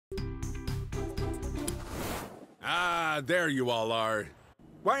Ah, there you all are.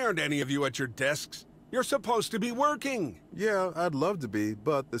 Why aren't any of you at your desks? You're supposed to be working. Yeah, I'd love to be,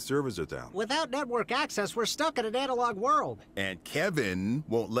 but the servers are down. Without network access, we're stuck in an analog world. And Kevin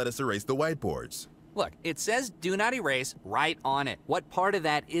won't let us erase the whiteboards. Look, it says do not erase right on it. What part of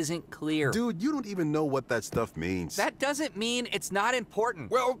that isn't clear? Dude, you don't even know what that stuff means. That doesn't mean it's not important.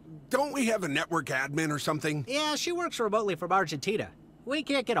 Well, don't we have a network admin or something? Yeah, she works remotely from Argentina. We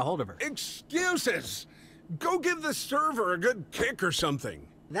can't get a hold of her. Excuses! Go give the server a good kick or something.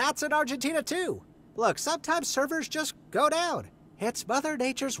 That's in Argentina, too. Look, sometimes servers just go down. It's Mother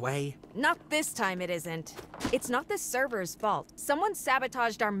Nature's way. Not this time it isn't. It's not the server's fault. Someone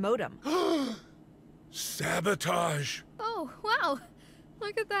sabotaged our modem. Sabotage. Oh, wow.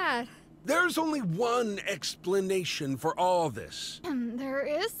 Look at that. There's only one explanation for all this. There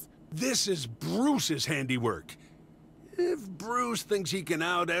is? This is Bruce's handiwork. If Bruce thinks he can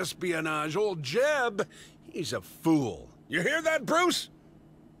out-espionage old Jeb, he's a fool. You hear that, Bruce?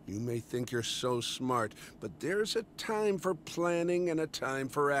 You may think you're so smart, but there's a time for planning and a time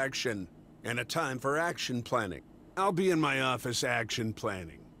for action. And a time for action planning. I'll be in my office action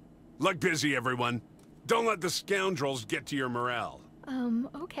planning. Look busy, everyone. Don't let the scoundrels get to your morale.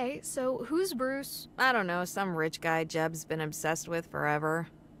 Okay, so who's Bruce? I don't know, some rich guy Jeb's been obsessed with forever.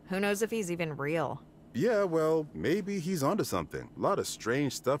 Who knows if he's even real? Yeah, well, maybe he's onto something. A lot of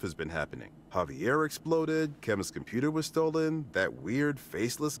strange stuff has been happening. Javier exploded, Kevin's computer was stolen, that weird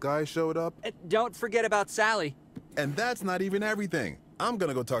faceless guy showed up. Don't forget about Sally. And that's not even everything. I'm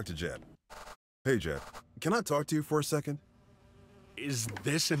gonna go talk to Jeb. Hey, Jeb, can I talk to you for a second? Is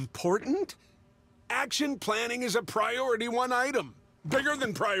this important? Action planning is a priority 1 item. Bigger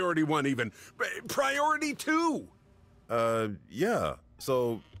than priority 1 even. Priority 2. Yeah.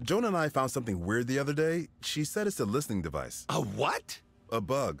 So, Joan and I found something weird the other day. She said it's a listening device. A what? A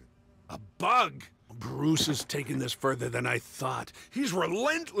bug. A bug? Bruce is taking this further than I thought. He's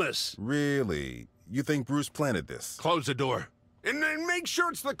relentless. Really? You think Bruce planted this? Close the door. And then make sure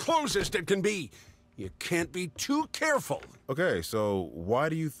it's the closest it can be. You can't be too careful. Okay, so why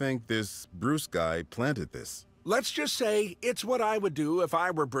do you think this Bruce guy planted this? Let's just say it's what I would do if I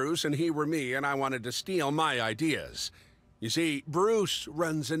were Bruce and he were me and I wanted to steal my ideas. You see, Bruce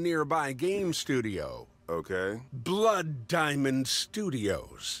runs a nearby game studio. Okay. Blood Diamond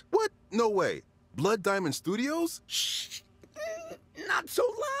Studios. What? No way. Blood Diamond Studios? Shh! Not so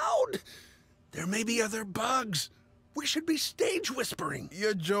loud! There may be other bugs. We should be stage whispering.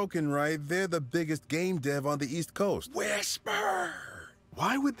 You're joking, right? They're the biggest game dev on the East Coast. Whisper!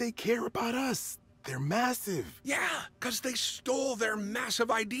 Why would they care about us? They're massive. Yeah, 'cause they stole their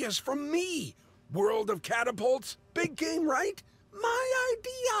massive ideas from me. World of Catapults, big game, right? My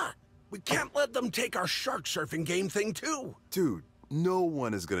idea! We can't let them take our shark surfing game thing, too. Dude, no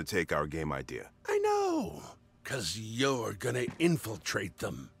one is gonna take our game idea. I know, 'cause you're gonna infiltrate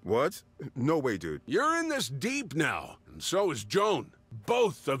them. What? No way, dude. You're in this deep now, and so is Joan.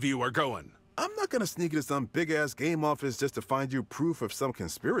 Both of you are going. I'm not gonna sneak into some big-ass game office just to find you proof of some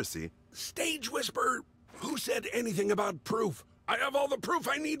conspiracy. Stage whisper? Who said anything about proof? I have all the proof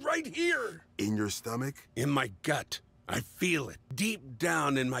I need right here. In your stomach? In my gut. I feel it deep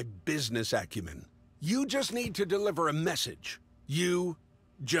down in my business acumen. You just need to deliver a message. You,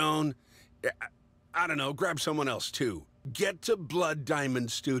 Joan, I don't know, grab someone else too. Get to Blood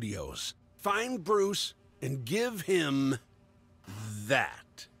Diamond Studios. Find Bruce and give him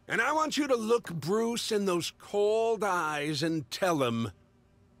that. And I want you to look Bruce in those cold eyes and tell him,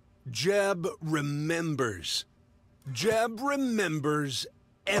 Jeb remembers. Jeb remembers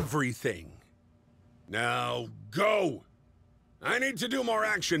everything. Now, go! I need to do more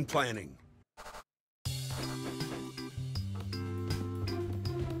action planning.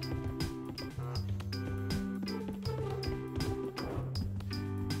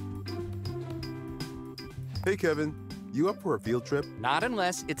 Hey, Kevin. You up for a field trip? Not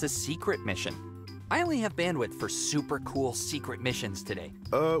unless it's a secret mission. I only have bandwidth for super cool secret missions today.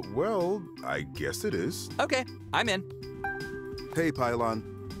 Well, I guess it is. Okay, I'm in. Hey,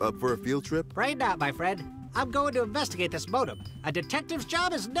 Pylon. Up for a field trip? Right now, my friend. I'm going to investigate this modem. A detective's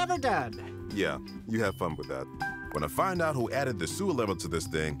job is never done. Yeah, you have fun with that. When I find out who added the sewer level to this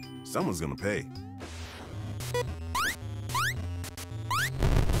thing, someone's gonna pay.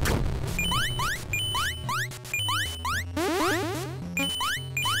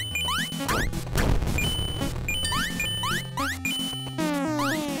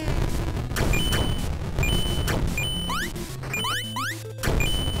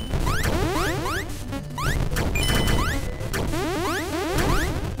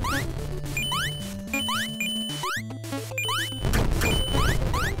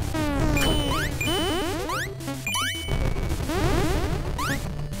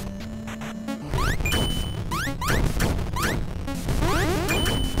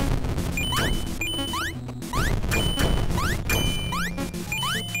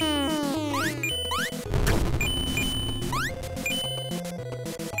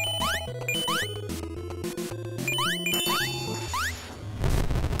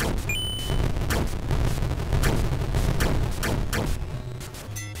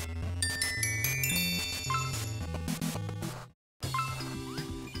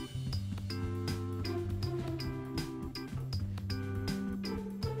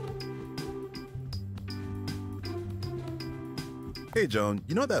 Hey, Joan,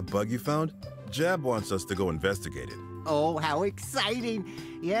 you know that bug you found? Jeb wants us to go investigate it. Oh, how exciting.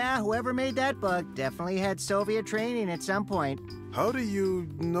 Yeah, whoever made that bug definitely had Soviet training at some point. How do you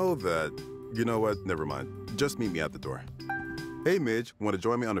know that? You know what? Never mind. Just meet me at the door. Hey, Midge, want to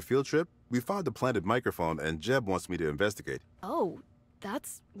join me on a field trip? We found a planted microphone and Jeb wants me to investigate. Oh,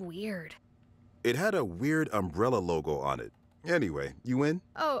 that's weird. It had a weird umbrella logo on it. Anyway, you in?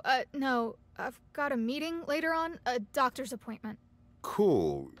 Oh, no. I've got a meeting later on, a doctor's appointment.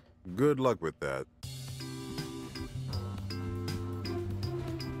 Cool. Good luck with that.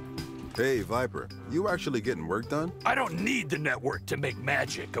 Hey, Viper, you actually getting work done? I don't need the network to make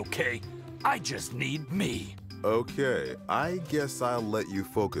magic, okay? I just need me. Okay, I guess I'll let you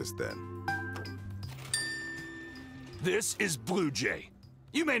focus then. This is Blue Jay.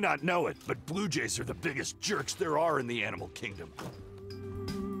 You may not know it, but Blue Jays are the biggest jerks there are in the animal kingdom.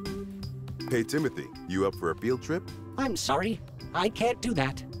 Hey, Timothy, you up for a field trip? I'm sorry. I can't do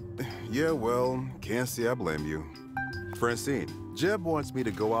that. Yeah, well, can't say I blame you. Francine, Jeb wants me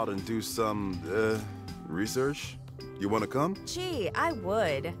to go out and do some, research. You want to come? Gee, I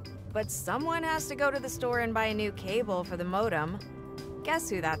would. But someone has to go to the store and buy a new cable for the modem. Guess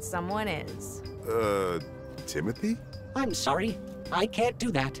who that someone is? Timothy? I'm sorry. I can't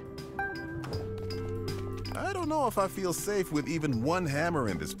do that. I don't know if I feel safe with even one hammer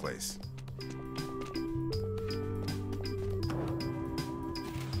in this place.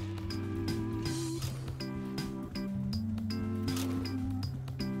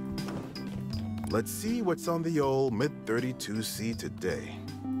 Let's see what's on the old mid-32C today.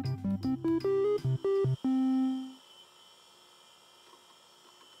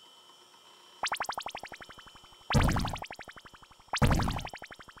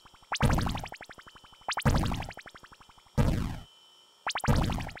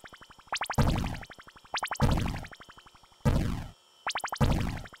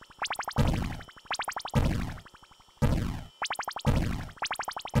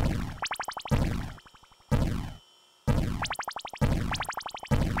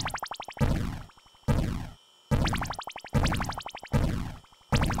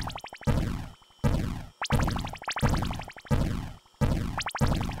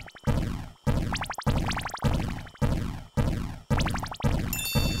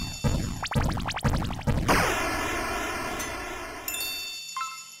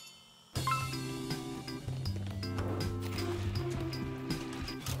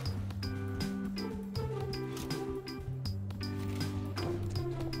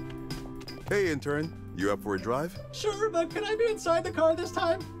 Hey, intern. You up for a drive? Sure, but can I be inside the car this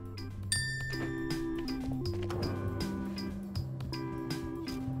time?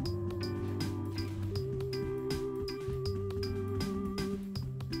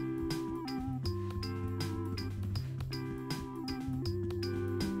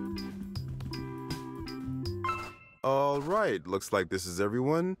 All right, looks like this is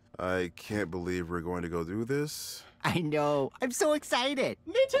everyone. I can't believe we're going to go do this. I know. I'm so excited.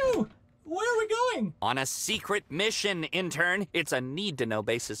 Me too! Where are we going? On a secret mission, intern. It's a need-to-know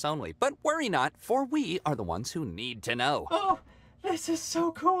basis only. But worry not, for we are the ones who need to know. Oh, this is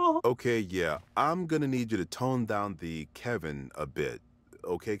so cool. Okay, yeah, I'm gonna need you to tone down the Kevin a bit.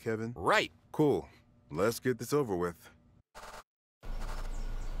 Okay, Kevin? Right. Cool. Let's get this over with.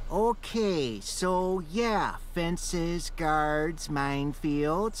 Okay, so yeah, fences, guards,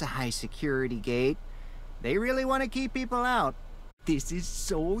 minefields, a high security gate. They really want to keep people out. This is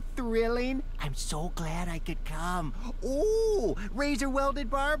so thrilling. I'm so glad I could come. Ooh, razor welded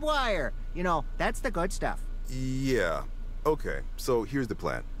barbed wire. You know, that's the good stuff. Yeah. Okay, so here's the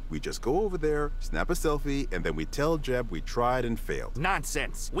plan. We just go over there, snap a selfie, and then we tell Jeb we tried and failed.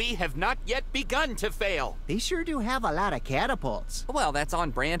 Nonsense. We have not yet begun to fail. They sure do have a lot of catapults. Well, that's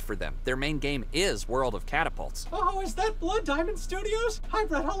on brand for them. Their main game is World of Catapults. Oh, is that Blood Diamond Studios? I've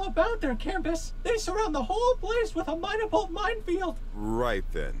read all about their campus. They surround the whole place with a mineable minefield. Right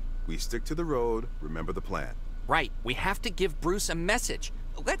then. We stick to the road, remember the plan. Right. We have to give Bruce a message.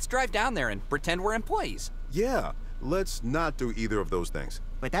 Let's drive down there and pretend we're employees. Yeah, let's not do either of those things.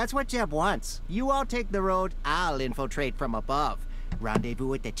 But that's what Jeb wants. You all take the road, I'll infiltrate from above.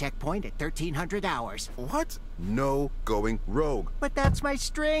 Rendezvous at the checkpoint at 1300 hours. What? No going rogue. But that's my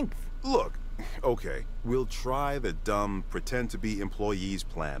strength. Look, okay, we'll try the dumb pretend to be employees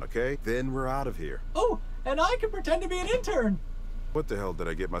plan, okay? Then we're out of here. Oh, and I can pretend to be an intern. What the hell did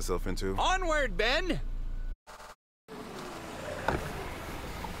I get myself into? Onward, Ben!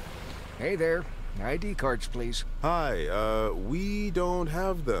 Hey there. ID cards, please. Hi, we don't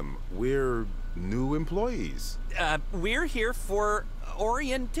have them. We're new employees. We're here for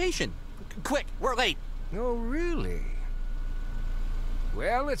orientation. Quick, we're late. Oh, really?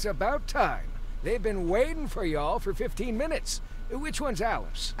 Well, it's about time. They've been waiting for y'all for 15 minutes. Which one's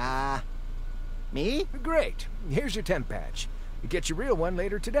Alice? Me? Great. Here's your temp badge. You get your real one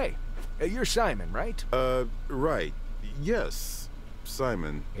later today. You're Simon, right? Right. Yes,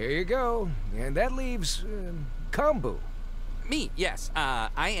 Simon. Here you go. And that leaves, Kombu. Me, yes.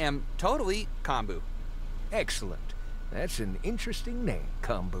 I am totally Kombu. Excellent. That's an interesting name,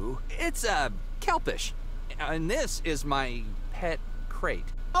 Kombu. It's, kelpish. And this is my pet crate.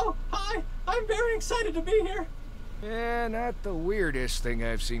 Oh, hi! I'm very excited to be here. Yeah, not the weirdest thing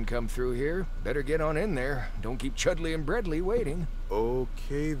I've seen come through here. Better get on in there. Don't keep Chudley and Bradley waiting.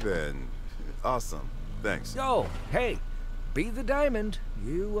 Okay then. Awesome. Thanks. Oh, hey. Be the diamond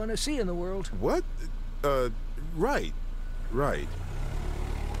you want to see in the world. What? Right. Right.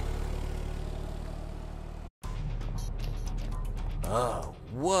 Oh,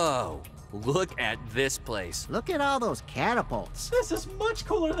 whoa. Look at this place. Look at all those catapults. This is much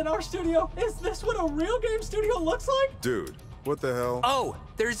cooler than our studio. Is this what a real game studio looks like? Dude, what the hell? Oh,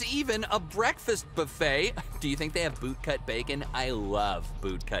 there's even a breakfast buffet. Do you think they have boot-cut bacon? I love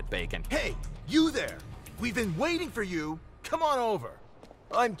boot-cut bacon. Hey, you there! We've been waiting for you. Come on over.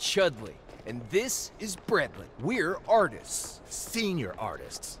 I'm Chudley, and this is Bradley. We're artists. Senior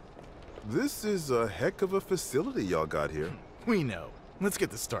artists. This is a heck of a facility y'all got here. We know. Let's get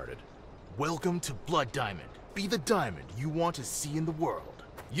this started. Welcome to Blood Diamond. Be the diamond you want to see in the world.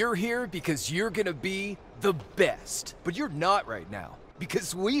 You're here because you're gonna be the best. But you're not right now,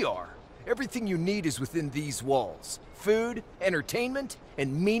 because we are. Everything you need is within these walls. Food, entertainment,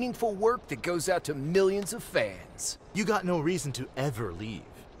 and meaningful work that goes out to millions of fans. You got no reason to ever leave.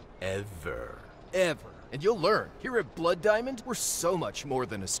 Ever. Ever. And you'll learn. Here at Blood Diamond, we're so much more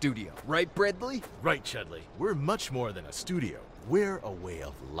than a studio. Right, Bradley? Right, Chudley. We're much more than a studio. We're a way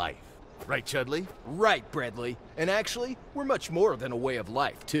of life. Right, Chudley? Right, Bradley. And actually, we're much more than a way of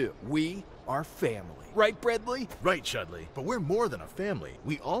life, too. We are family. Right, Bradley? Right, Chudley. But we're more than a family.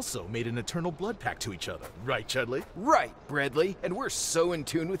 We also made an eternal blood pact to each other. Right, Chudley? Right, Bradley. And we're so in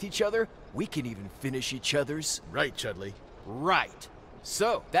tune with each other, we can even finish each other's... Right, Chudley. Right.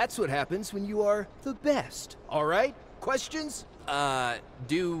 So, that's what happens when you are the best. All right? Questions?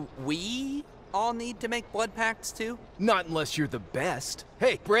 Do we all need to make blood pacts too? Not unless you're the best.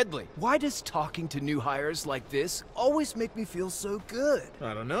 Hey, Bradley, why does talking to new hires like this always make me feel so good?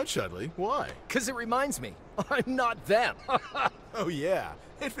 I don't know, Chudley. Why? 'Cause it reminds me, I'm not them. Oh yeah,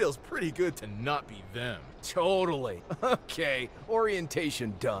 it feels pretty good to not be them. Totally. Okay,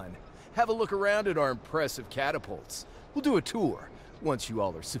 orientation done. Have a look around at our impressive catapults. We'll do a tour, once you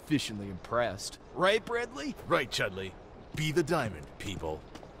all are sufficiently impressed. Right, Bradley? Right, Chudley. Be the diamond, people.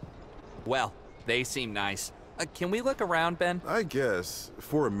 Well, they seem nice. Can we look around, Ben? I guess,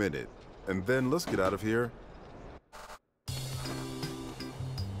 for a minute. And then let's get out of here.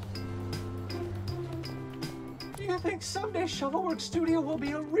 Do you think someday Shovelworks Studio will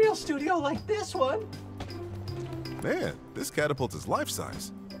be a real studio like this one? Man, this catapult is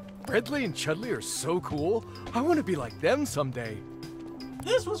life-size. Bradley and Chudley are so cool. I want to be like them someday.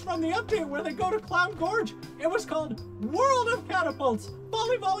 This was from the update where they go to Clown Gorge. It was called World of Catapults,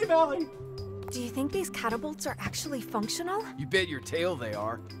 Volley Volley Valley. Do you think these catapults are actually functional? You bet your tail they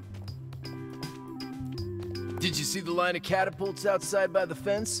are. Did you see the line of catapults outside by the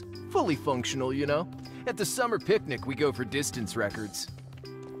fence? Fully functional, you know. At the summer picnic, we go for distance records.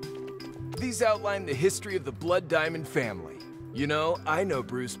 These outline the history of the Blood Diamond family. You know, I know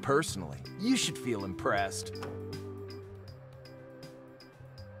Bruce personally. You should feel impressed.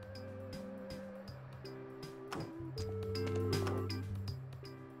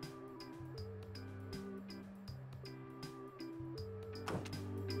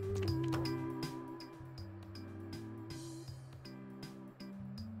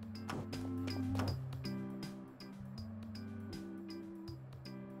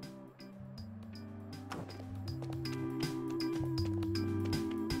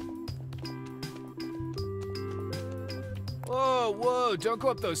 Whoa, whoa, don't go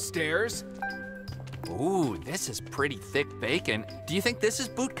up those stairs. Ooh, this is pretty thick bacon. Do you think this is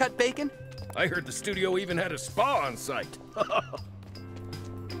boot-cut bacon? I heard the studio even had a spa on site.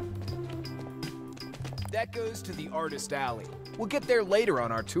 That goes to the Artist Alley. We'll get there later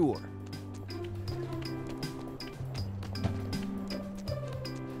on our tour.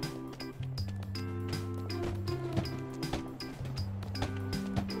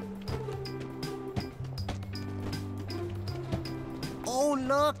 Oh,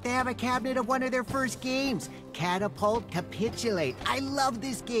 look, they have a cabinet of one of their first games. Catapult Capitulate. I loved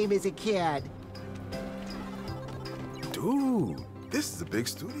this game as a kid. Dude, this is a big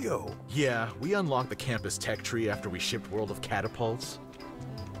studio. Yeah, we unlocked the campus tech tree after we shipped World of Catapults.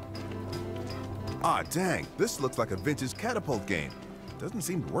 Ah, dang. This looks like a vintage catapult game. Doesn't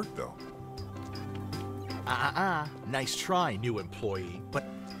seem to work, though. Nice try, new employee, but...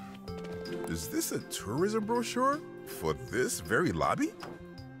 Is this a tourism brochure for this very lobby?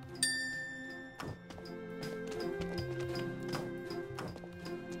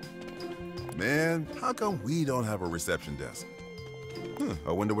 Man, how come we don't have a reception desk?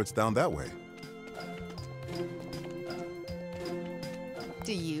 I wonder what's down that way.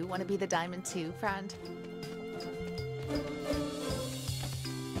 Do you want to be the diamond too, friend?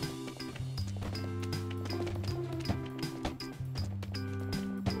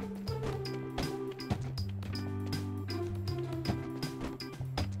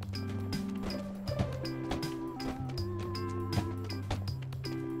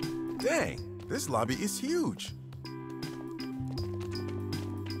 Dang, this lobby is huge.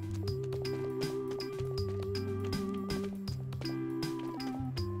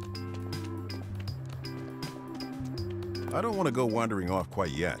 I don't want to go wandering off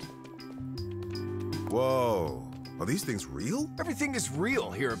quite yet. Whoa, are these things real? Everything is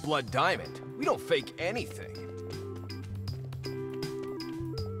real here at Blood Diamond. We don't fake anything.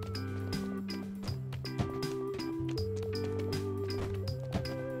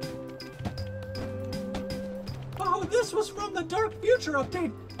 Oh, this was from the Dark Future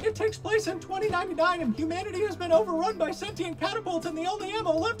update. It takes place in 2099 and humanity has been overrun by sentient catapults and the only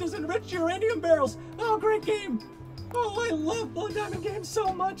ammo left is enriched uranium barrels. Oh, great game. Oh, I love Blood Diamond games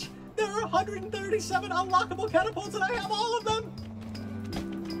so much. There are 137 unlockable catapults and I have all of them.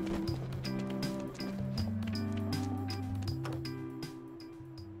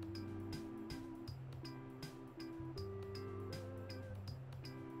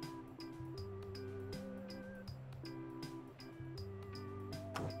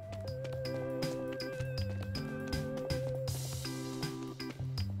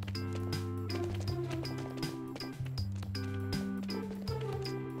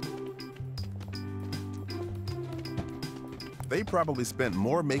 They probably spent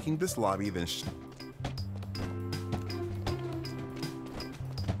more making this lobby than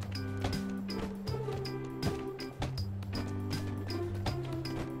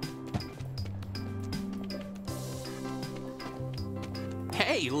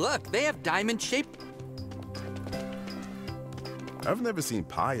Hey, look, they have diamond-shaped... I've never seen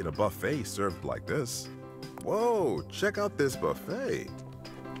pie at a buffet served like this. Whoa, check out this buffet.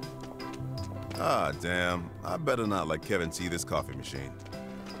 Ah, damn. I better not let Kevin see this coffee machine.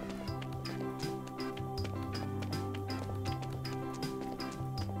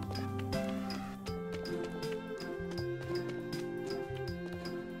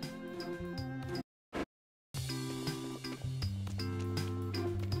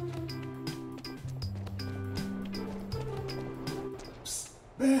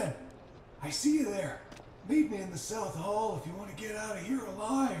 Ben, I see you there. Meet me in the South Hall if you want to get out of here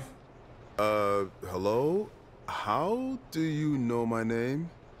alive. Hello? How do you know my name?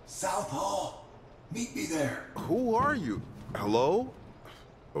 South Hall. Meet me there. Who are you? Hello?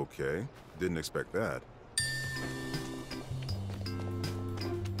 Okay, didn't expect that.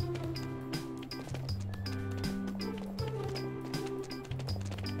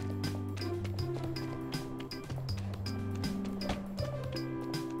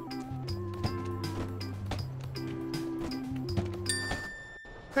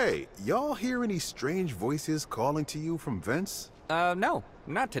 Hey, y'all hear any strange voices calling to you from vents? No,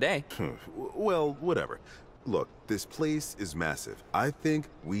 not today. Well, whatever. Look, this place is massive. I think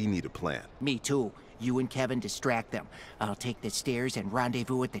we need a plan. Me too. You and Kevin distract them. I'll take the stairs and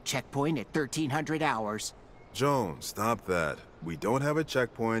rendezvous at the checkpoint at 1300 hours. Joan, stop that. We don't have a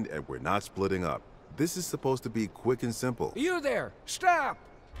checkpoint and we're not splitting up. This is supposed to be quick and simple. You there, stop!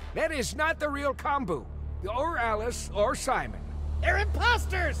 That is not the real Kambu, or Alice, or Simon. They're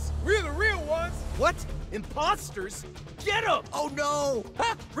imposters! We're the real ones! What? Imposters? Get them! Oh no!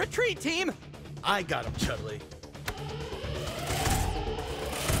 Ah, retreat, team! I got him, Chudley.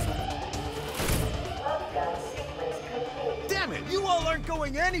 Damn it! You all aren't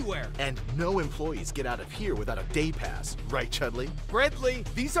going anywhere! And no employees get out of here without a day pass, right, Chudley? Bradley,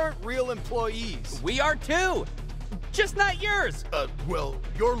 these aren't real employees. We are too! Just not yours! Well,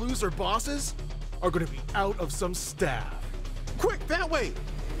 your loser bosses are gonna be out of some staff. Quick, that way!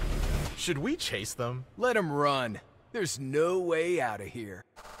 Should we chase them? Let them run. There's no way out of here.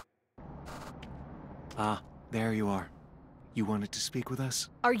 Ah, there you are. You wanted to speak with us?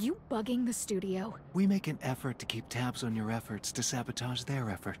 Are you bugging the studio? We make an effort to keep tabs on your efforts to sabotage their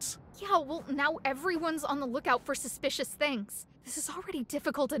efforts. Yeah, well, now everyone's on the lookout for suspicious things. This is already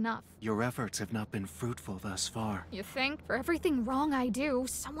difficult enough. Your efforts have not been fruitful thus far. You think? For everything wrong I do,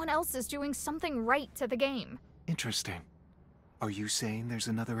 someone else is doing something right to the game. Interesting. Are you saying there's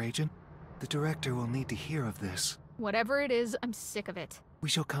another agent? The director will need to hear of this. Whatever it is, I'm sick of it. We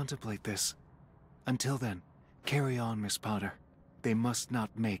shall contemplate this. Until then, carry on, Miss Potter. They must not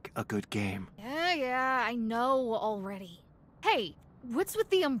make a good game. Yeah, I know already. Hey, what's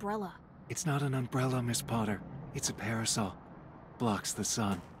with the umbrella? It's not an umbrella, Miss Potter. It's a parasol. Blocks the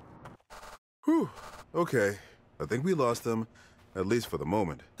sun. Whew. Okay. I think we lost them, at least for the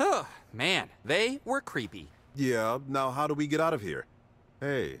moment. Oh, man, they were creepy. Yeah, now how do we get out of here?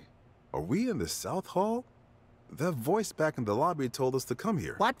 Hey, are we in the South Hall? That voice back in the lobby told us to come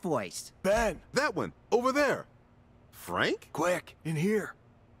here. What voice? Ben! That one! Over there! Frank? Quick, in here.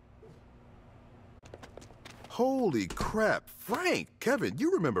 Holy crap, Frank! Kevin,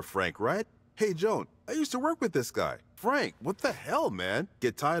 you remember Frank, right? Hey, Joan, I used to work with this guy. Frank, what the hell, man?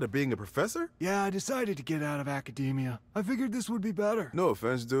 Get tired of being a professor? Yeah, I decided to get out of academia. I figured this would be better. No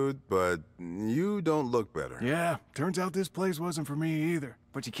offense, dude, but you don't look better. Yeah, turns out this place wasn't for me either.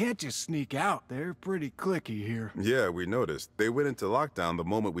 But you can't just sneak out. They're pretty cliquey here. Yeah, we noticed. They went into lockdown the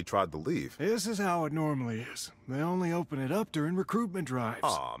moment we tried to leave. This is how it normally is. They only open it up during recruitment drives.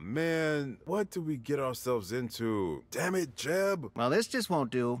 Aw, man. What did we get ourselves into? Damn it, Jeb. Well, this just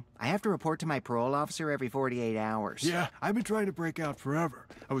won't do. I have to report to my parole officer every 48 hours. Yeah, I've been trying to break out forever.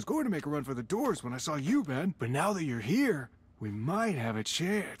 I was going to make a run for the doors when I saw you, Ben. But now that you're here, we might have a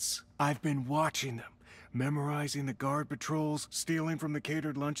chance. I've been watching them. Memorizing the guard patrols, stealing from the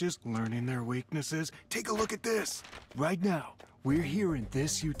catered lunches, learning their weaknesses. Take a look at this. Right now, we're here in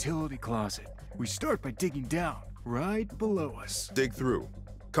this utility closet. We start by digging down, right below us. Dig through.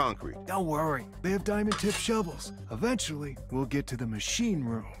 Concrete. Don't worry, they have diamond-tipped shovels. Eventually, we'll get to the machine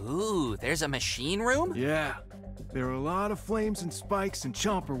room. Ooh, there's a machine room? Yeah. There are a lot of flames and spikes and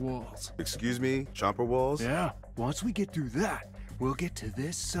chomper walls. Excuse me, chomper walls? Yeah. Once we get through that, we'll get to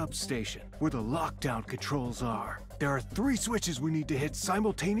this substation, where the lockdown controls are. There are 3 switches we need to hit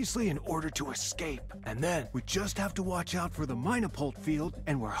simultaneously in order to escape. And then, we just have to watch out for the Minapult field,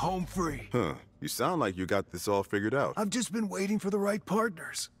 and we're home free. Huh. You sound like you got this all figured out. I've just been waiting for the right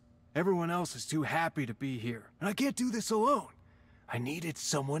partners. Everyone else is too happy to be here, and I can't do this alone. I needed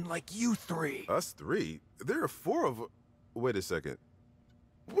someone like you 3. Us 3? There are 4 of... Wait a second.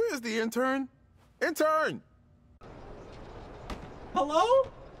 Where's the intern? Intern! Hello?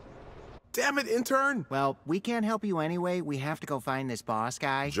 Damn it, intern! Well, we can't help you anyway. We have to go find this boss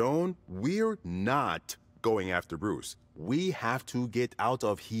guy. Joan, we're not going after Bruce. We have to get out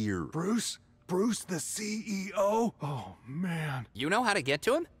of here. Bruce? Bruce the CEO? Oh, man. You know how to get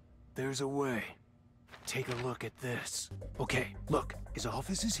to him? There's a way. Take a look at this. Okay, look. His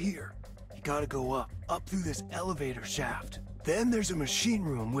office is here. You gotta go up through this elevator shaft. Then there's a machine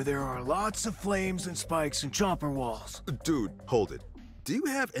room where there are lots of flames and spikes and chomper walls. Dude, hold it. Do you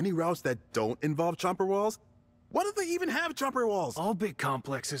have any routes that don't involve chomper walls? Why do they even have chomper walls? All big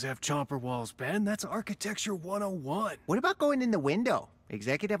complexes have chomper walls, Ben. That's architecture 101. What about going in the window?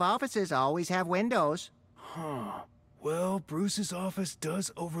 Executive offices always have windows. Huh. Well, Bruce's office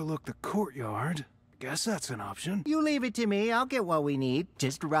does overlook the courtyard. Guess that's an option. You leave it to me. I'll get what we need.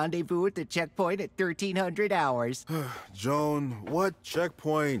 Just rendezvous at the checkpoint at 1300 hours. Joan, what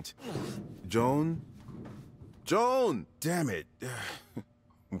checkpoint? Joan? Joan! Damn it.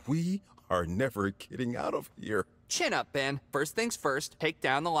 We are never getting out of here. Chin up, Ben. First things first, take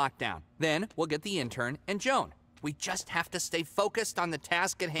down the lockdown. Then we'll get the intern and Joan. We just have to stay focused on the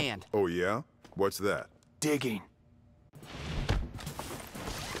task at hand. Oh, yeah? What's that? Digging.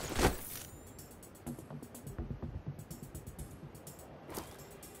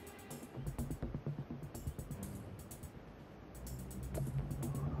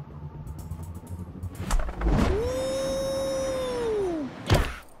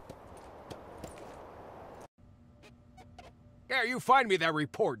 Yeah, you find me that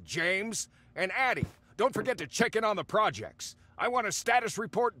report, James. And Addie, don't forget to check in on the projects. I want a status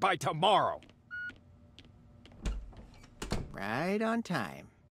report by tomorrow. Right on time.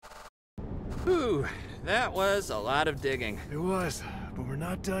 Whew, that was a lot of digging. It was, but we're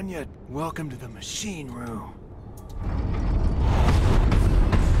not done yet. Welcome to the machine room.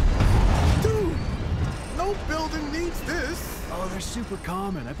 Dude! No building needs this! Oh, they're super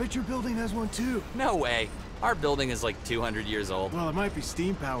common. I bet your building has one too. No way. Our building is like 200 years old. Well, it might be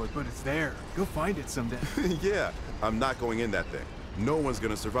steam-powered, but it's there. Go find it someday. Yeah, I'm not going in that thing. No one's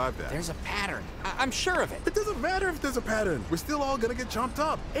gonna survive that. There's a pattern. I'm sure of it. It doesn't matter if there's a pattern. We're still all gonna get chomped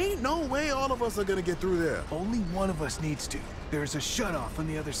up. Ain't no way all of us are gonna get through there. Only one of us needs to. There's a shutoff on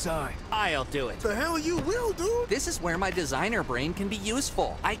the other side. I'll do it. The hell you will, dude? This is where my designer brain can be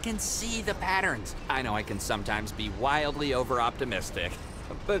useful. I can see the patterns. I know I can sometimes be wildly over-optimistic.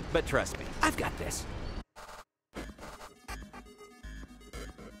 But trust me, I've got this.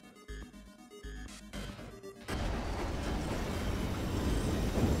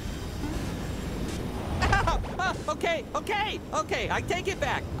 Okay, I take it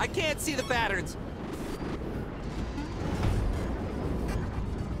back. I can't see the patterns.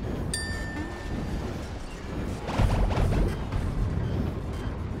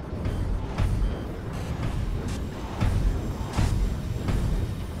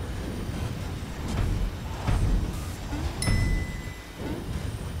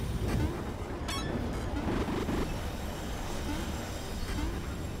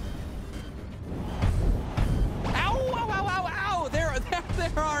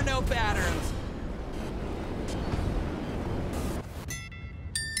 There are no patterns.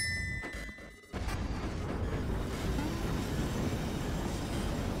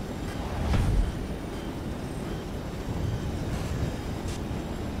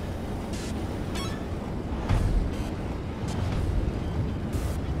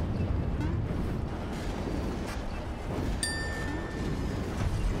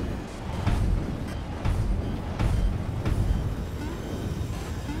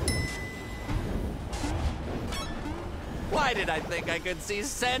 Why did I think I could see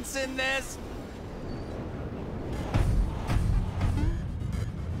sense in this?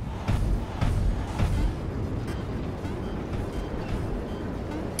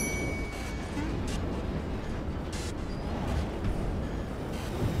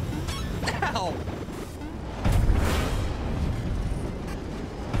 Ow!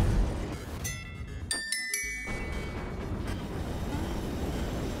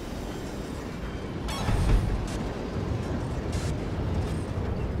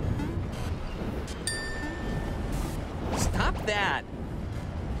 Stop that!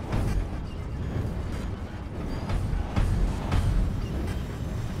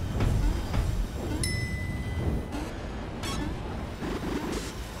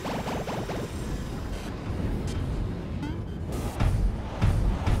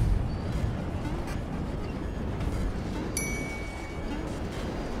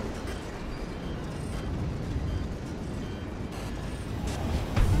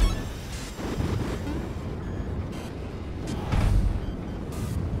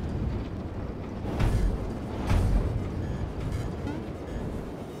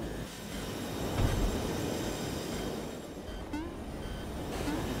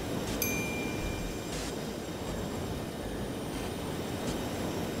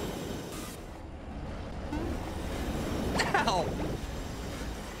 Ow!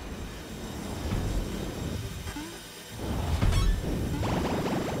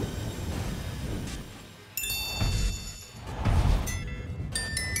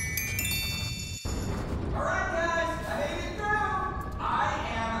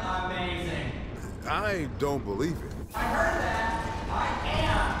 I don't believe it. I heard that. I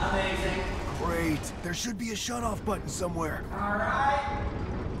am amazing. Great. There should be a shutoff button somewhere. All right.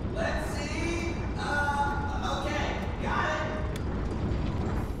 Let's see. Okay. Got it.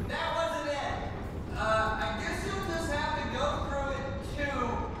 That wasn't it. I guess you'll just have to go through it too,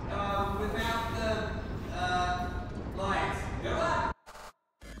 without the lights. Good luck.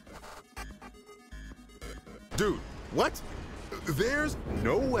 Dude, what? There's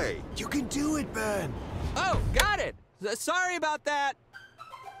no way. You can do it, Ben. Oh, got it! Sorry about that.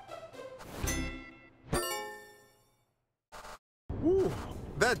 Woo,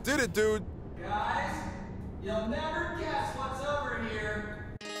 that did it, dude. Guys, you'll never guess what's over here.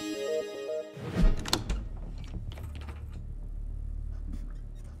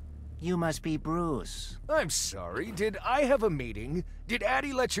 You must be Bruce. I'm sorry, did I have a meeting? Did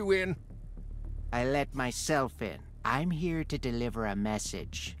Addie let you in? I let myself in. I'm here to deliver a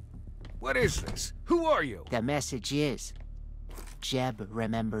message. What is this? Who are you? The message is, Jeb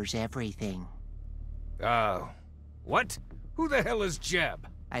remembers everything. What? Who the hell is Jeb?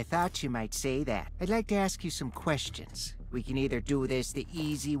 I thought you might say that. I'd like to ask you some questions. We can either do this the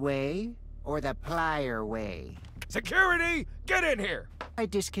easy way, or the plier way. Security, get in here! I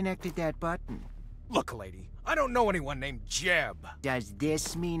disconnected that button. Look, lady, I don't know anyone named Jeb. Does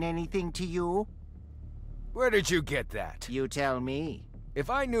this mean anything to you? Where did you get that? You tell me. If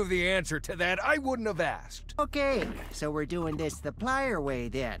I knew the answer to that, I wouldn't have asked. Okay, so we're doing this the plier way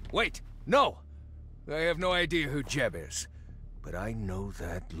then. Wait, no! I have no idea who Jeb is. but I know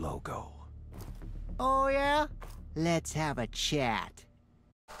that logo. Oh, yeah? Let's have a chat.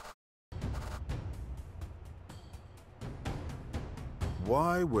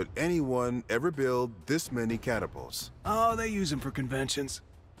 Why would anyone ever build this many catapults? Oh, they use them for conventions.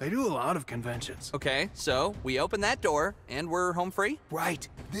 They do a lot of conventions. Okay, so we open that door and we're home free? Right.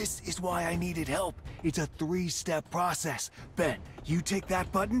 This is why I needed help. It's a 3-step process. Ben, you take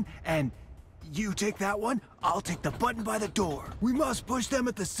that button, and you take that one. I'll take the button by the door. We must push them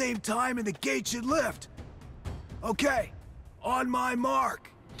at the same time and the gate should lift. Okay, on my mark.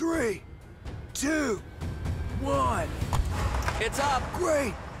 3, 2, 1. It's up.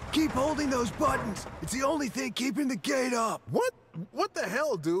 Great. Keep holding those buttons. It's the only thing keeping the gate up. What? What the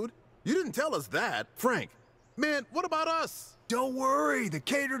hell, dude? You didn't tell us that. Frank, man, what about us? Don't worry. The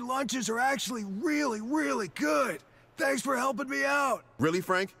catered lunches are actually really good. Thanks for helping me out. Really,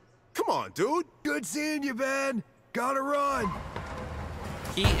 Frank? Come on, dude. Good seeing you, Ben. Gotta run.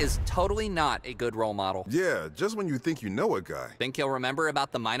 He is totally not a good role model. Yeah, just when you think you know a guy. Think he'll remember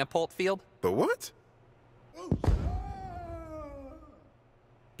about the Minapult field? The what?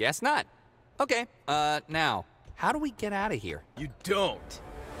 Guess not. Okay, now, how do we get out of here? You don't.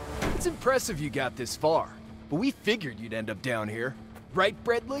 It's impressive you got this far, but we figured you'd end up down here. Right,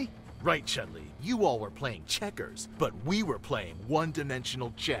 Bradley? Right, Chudley. You all were playing checkers, but we were playing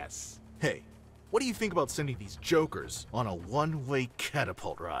one-dimensional chess. Hey, what do you think about sending these jokers on a one-way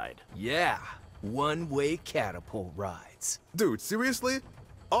catapult ride? Yeah, one-way catapult rides. Dude, seriously?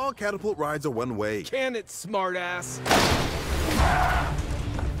 All catapult rides are one way. Can it, smartass?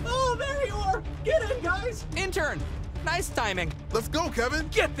 Oh, there you are! Get in, guys! Intern! Nice timing. Let's go, Kevin!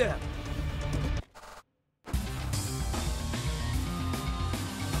 Get them!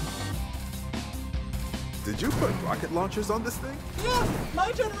 Did you put rocket launchers on this thing? Yeah,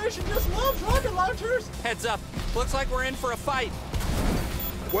 my generation just loves rocket launchers! Heads up. Looks like we're in for a fight.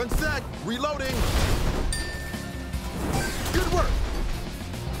 1 sec. Reloading. Good work.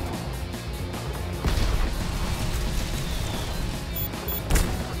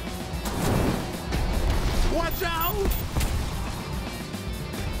 Watch out!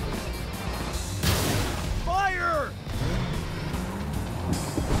 Fire!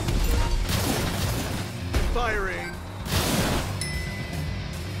 Firing.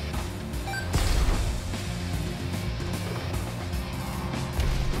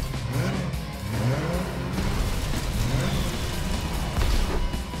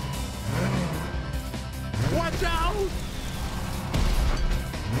 Watch out!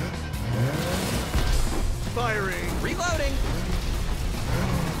 Firing. Reloading.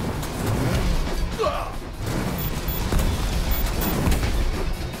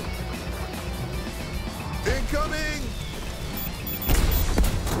 Incoming!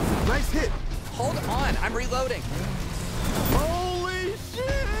 Nice hit. Hold on, I'm reloading. Holy shit!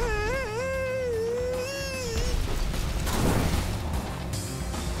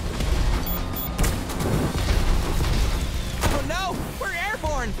 Oh no, we're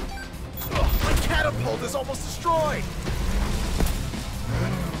airborne. My catapult is almost destroyed!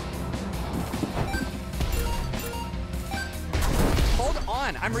 Hold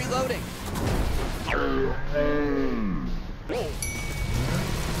on, I'm reloading.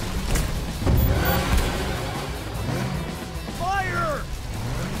 Fire!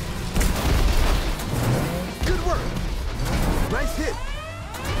 Good work. Nice hit.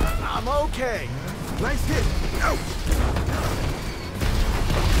 I'm okay. Nice hit. Ouch!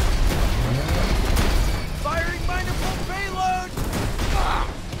 Firing Minapult payload!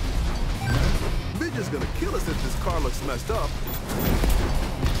 Midget's gonna kill us if this car looks messed up.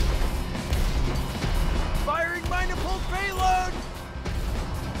 Firing Minapult payload!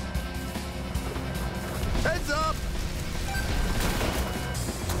 Heads up!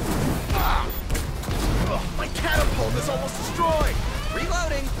 My catapult is almost destroyed!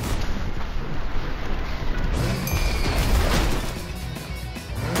 Reloading.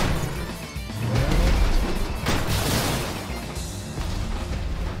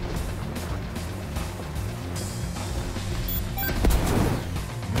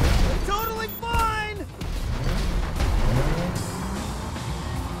 Totally fine!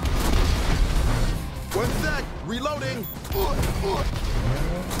 One sec. Reloading.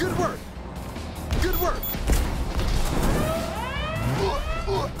 Good work. Good work.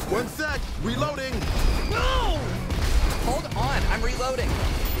 1 sec. Reloading. No! Hold on, I'm reloading.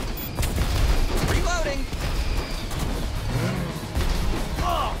 Reloading.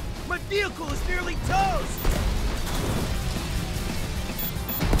 Oh, my vehicle is nearly toast!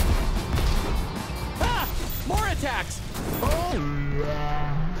 Ah! More attacks! Oh!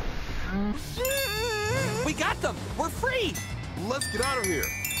 We got them! We're free! Let's get out of here.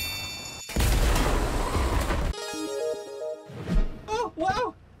 Oh,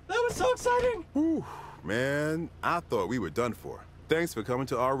 wow! That was so exciting! Whew, man, I thought we were done for. Thanks for coming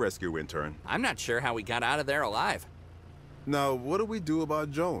to our rescue, intern. I'm not sure how we got out of there alive. Now, what do we do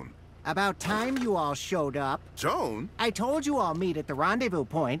about Joan? About time you all showed up. Joan? I told you all meet at the rendezvous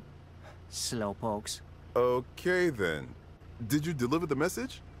point. Slowpokes. Okay, then. Did you deliver the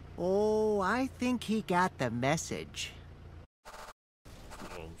message? Oh, I think he got the message.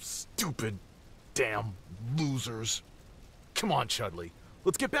 Oh, stupid, damn losers. Come on, Chudley.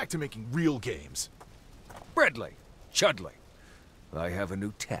 Let's get back to making real games. Bradley, Chudley, I have a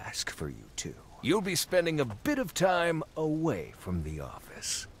new task for you two. You'll be spending a bit of time away from the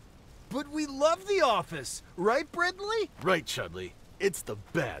office. But we love the office, right, Bradley? Right, Chudley. It's the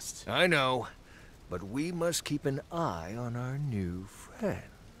best. I know, but we must keep an eye on our new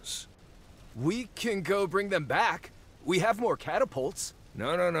friends. We can go bring them back. We have more catapults.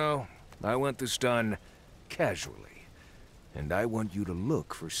 No. I want this done casually. And I want you to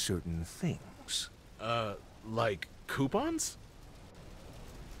look for certain things. Like coupons?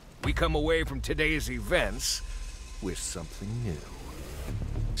 We come away from today's events with something new.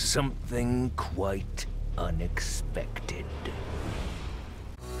 Something quite unexpected.